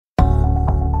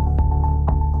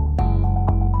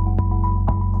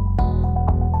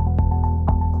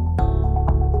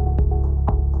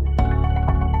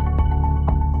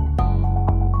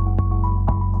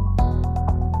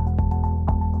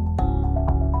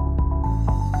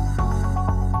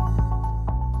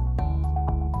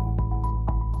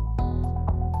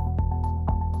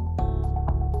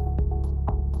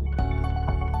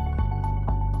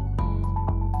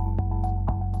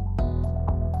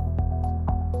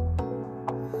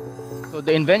So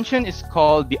the invention is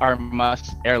called the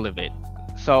ARMAS Airlevate.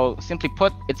 So simply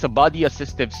put, it's a body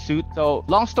assistive suit. So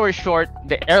long story short,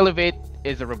 the Airlevate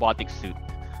is a robotic suit,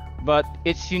 but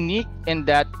it's unique in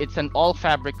that it's an all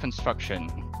fabric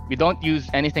construction. We don't use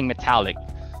anything metallic.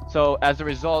 So as a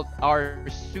result, our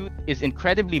suit is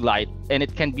incredibly light and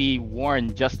it can be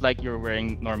worn just like you're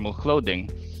wearing normal clothing.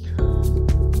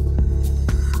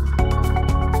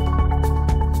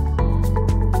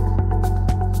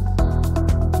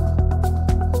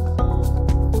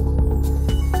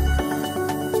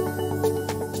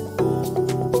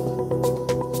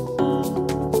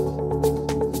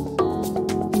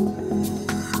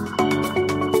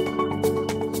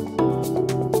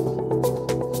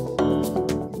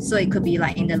 So it could be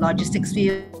like in the logistics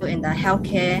field, in the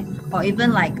healthcare, or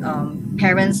even like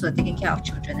parents who are taking care of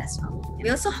children as well. We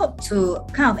also hope to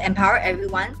kind of empower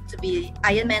everyone to be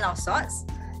Iron Man of sorts,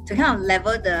 to kind of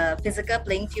level the physical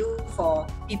playing field for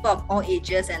people of all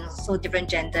ages and also different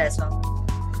gender as well.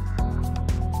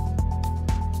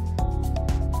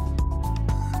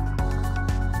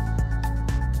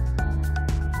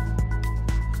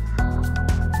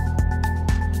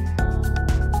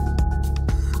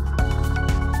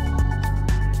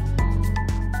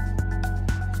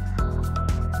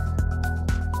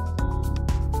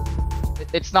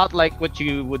 It's not like what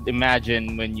you would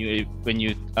imagine when you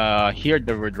hear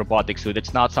the word robotic suit.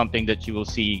 It's not something that you will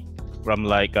see from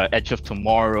like Edge of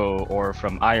Tomorrow or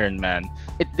from Iron Man.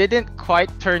 It didn't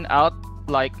quite turn out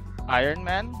like Iron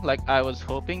Man, like I was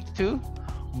hoping to,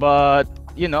 but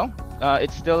you know,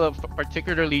 it's still a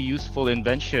particularly useful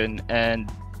invention,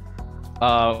 and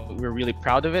we're really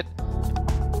proud of it.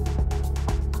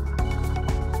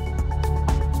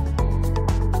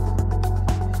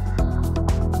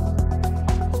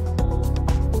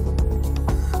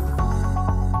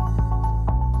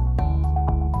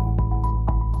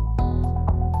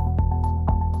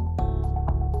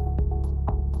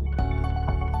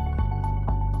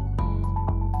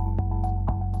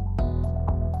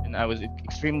 I was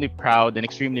extremely proud and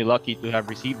extremely lucky to have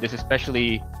received this,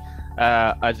 especially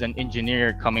as an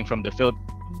engineer coming from the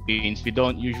Philippines. We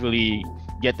don't usually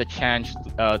get the chance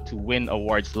to win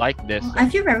awards like this. I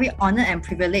feel very honored and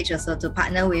privileged also to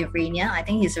partner with Rainier. I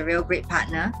think he's a real great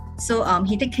partner. So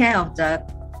he takes care of the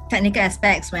technical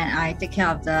aspects when I take care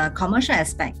of the commercial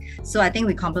aspect. So I think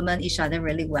we complement each other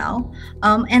really well.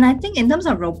 And I think in terms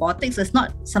of robotics, it's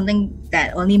not something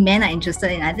that only men are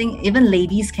interested in. I think even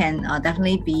ladies can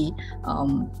definitely be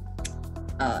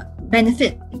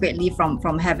benefit greatly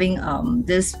from having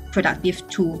this productive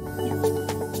tool. Yeah.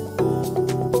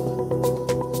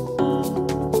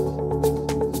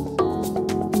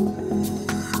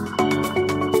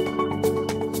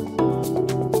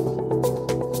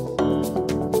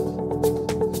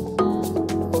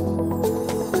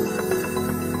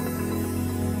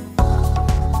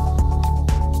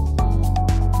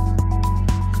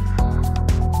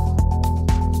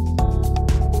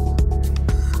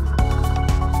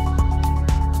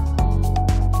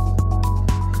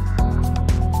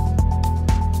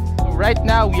 Right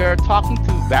now, we are talking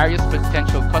to various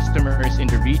potential customers in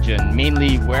the region,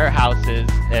 mainly warehouses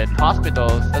and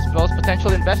hospitals, as well as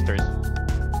potential investors.